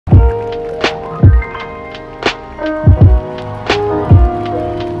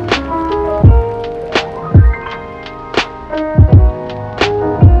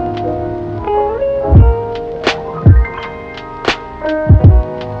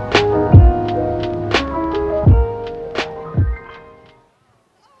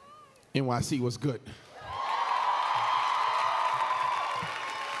NYC, what's good?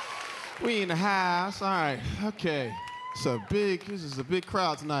 We in the house, all right, okay. This is a big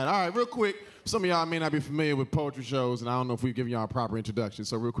crowd tonight. All right, real quick, some of y'all may not be familiar with poetry shows, and I don't know if we've given y'all a proper introduction,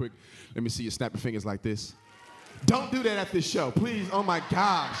 so real quick, let me see you snap your fingers like this. Don't do that at this show, please, oh my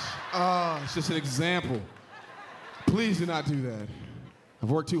gosh. It's just an example. Please do not do that.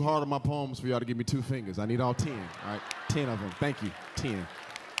 I've worked too hard on my poems for y'all to give me 2 fingers. I need all 10, all right? 10 of them, thank you, 10.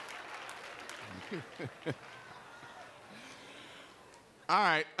 All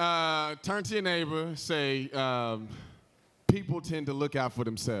right, turn to your neighbor, say, people tend to look out for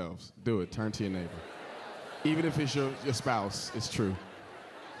themselves. Do it, turn to your neighbor. Even if it's your spouse, it's true.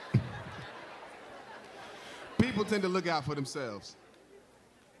 People tend to look out for themselves.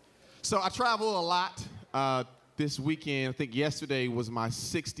 So I travel a lot. This weekend, I think yesterday was my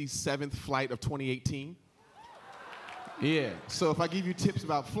 67th flight of 2018. Yeah, so if I give you tips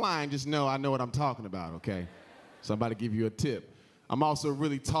about flying, just know I know what I'm talking about, okay? So I'm about to give you a tip. I'm also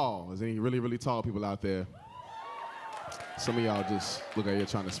really tall. Is there any really, really tall people out there? Some of y'all just look like you're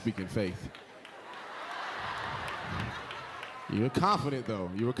trying to speak in faith. You were confident, though.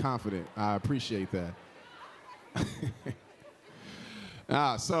 You were confident. I appreciate that.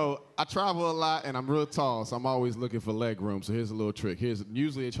 So I travel a lot, and I'm real tall, so I'm always looking for leg room. So here's a little trick.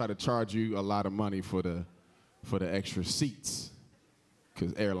 Usually they try to charge you a lot of money for the extra seats,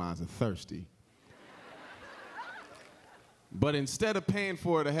 because airlines are thirsty. But instead of paying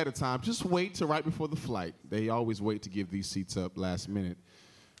for it ahead of time, just wait till right before the flight. They always wait to give these seats up last minute.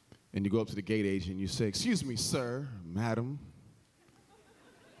 And you go up to the gate agent and you say, "Excuse me, sir, madam,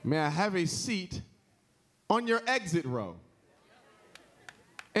 may I have a seat on your exit row?"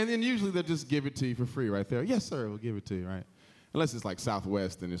 And then usually they'll just give it to you for free right there. "Yes, sir, we'll give it to you," right? Unless it's like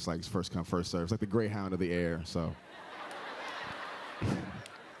Southwest and it's like first come, first serve. It's like the Greyhound of the air, so.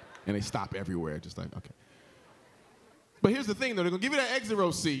 And they stop everywhere, just like, okay. But here's the thing, though. They're going to give you that exit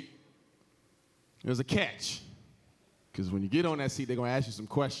row seat. There's a catch. Because when you get on that seat, they're going to ask you some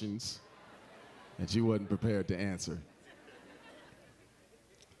questions that you wasn't prepared to answer.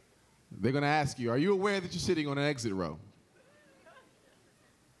 They're going to ask you, "Are you aware that you're sitting on an exit row?"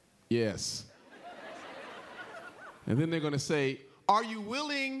 "Yes." And then they're going to say, "Are you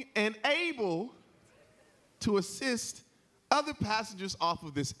willing and able to assist other passengers off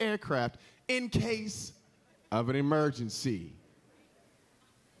of this aircraft in case of an emergency?"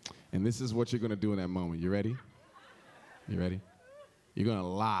 And this is what you're going to do in that moment. You ready? You ready? You're going to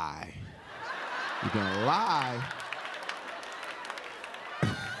lie. You're going to lie.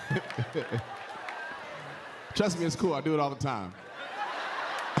 Trust me, it's cool. I do it all the time.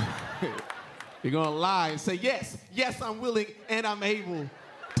 You're going to lie and say, yes, I'm willing and I'm able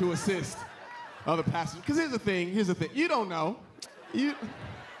to assist other passengers. Because here's the thing. You don't know. You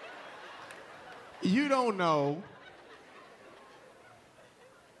don't know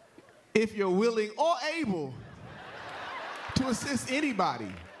if you're willing or able to assist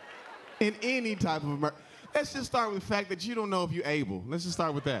anybody in any type of emergency. Let's just start with the fact that you don't know if you're able. Let's just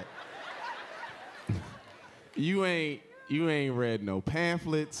start with that. You ain't read no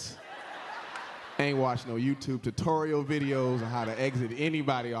pamphlets, ain't watched no YouTube tutorial videos on how to exit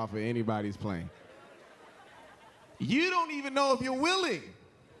anybody off of anybody's plane. You don't even know if you're willing.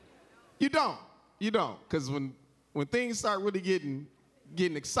 You don't, because when things start really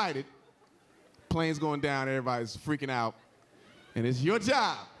getting excited, planes going down, everybody's freaking out, and it's your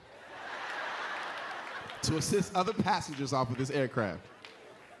job to assist other passengers off of this aircraft.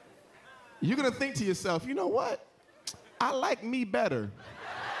 You're gonna think to yourself, "You know what? I like me better."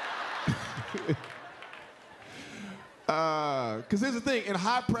 Because here's the thing, in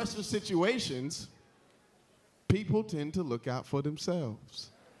high pressure situations, people tend to look out for themselves.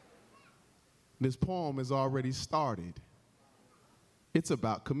 This poem has already started. It's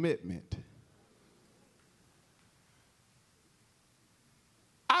about commitment.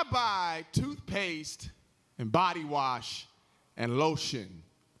 I buy toothpaste and body wash and lotion,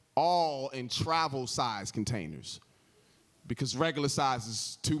 all in travel size containers, because regular size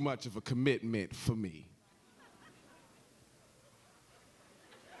is too much of a commitment for me.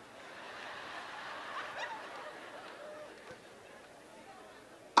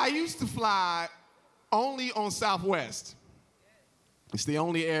 I used to fly only on Southwest. It's the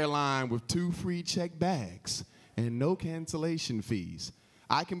only airline with 2 free checked bags and no cancellation fees.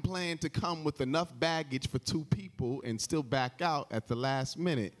 I can plan to come with enough baggage for 2 people and still back out at the last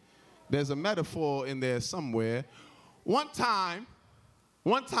minute. There's a metaphor in there somewhere. One time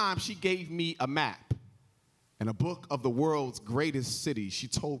she gave me a map and a book of the world's greatest cities. She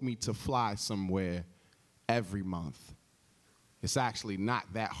told me to fly somewhere every month. It's actually not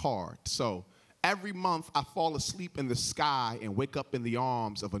that hard. So every month I fall asleep in the sky and wake up in the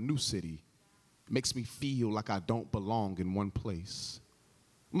arms of a new city. It makes me feel like I don't belong in one place.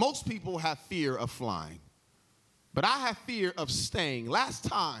 Most people have fear of flying, but I have fear of staying. Last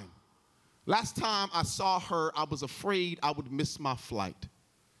time I saw her, I was afraid I would miss my flight.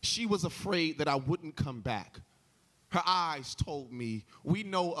 She was afraid that I wouldn't come back. Her eyes told me, we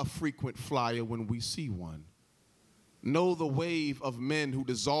know a frequent flyer when we see one. Know the wave of men who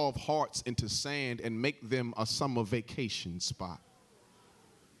dissolve hearts into sand and make them a summer vacation spot.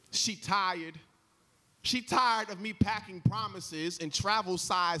 She tired of me packing promises in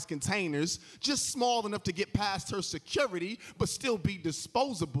travel-sized containers, just small enough to get past her security, but still be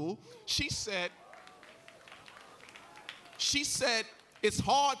disposable. She said, it's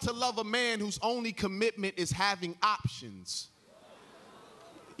hard to love a man whose only commitment is having options.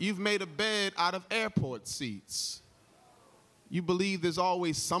 You've made a bed out of airport seats. You believe there's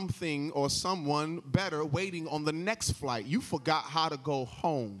always something or someone better waiting on the next flight. You forgot how to go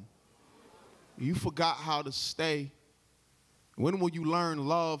home. You forgot how to stay. When will you learn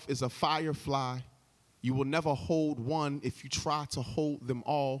love is a firefly? You will never hold one if you try to hold them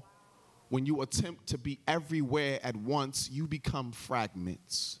all. When you attempt to be everywhere at once, you become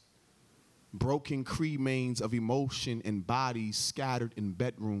fragments. Broken cremains of emotion and bodies scattered in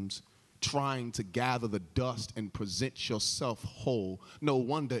bedrooms, trying to gather the dust and present yourself whole. No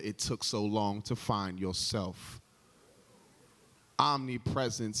wonder it took so long to find yourself.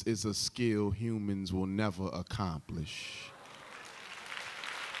 Omnipresence is a skill humans will never accomplish.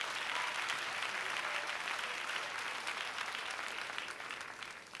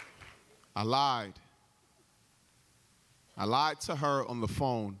 I lied. I lied to her on the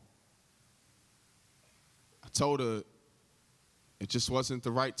phone. I told her it just wasn't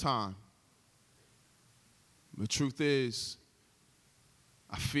the right time. The truth is,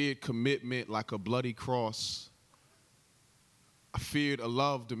 I feared commitment like a bloody cross. I feared a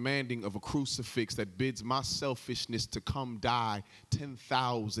love demanding of a crucifix that bids my selfishness to come die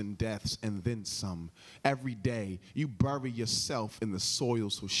 10,000 deaths and then some. Every day, you bury yourself in the soil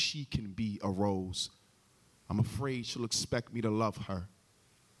so she can be a rose. I'm afraid she'll expect me to love her.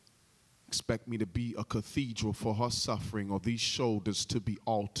 Expect me to be a cathedral for her suffering or these shoulders to be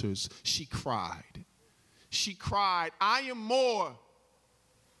altars. She cried. She cried, I am more.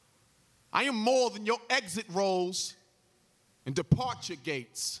 I am more than your exit rolls and departure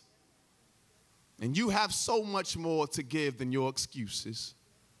gates. And you have so much more to give than your excuses.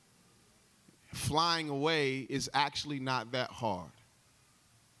 Flying away is actually not that hard.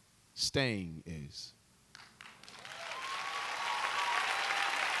 Staying is.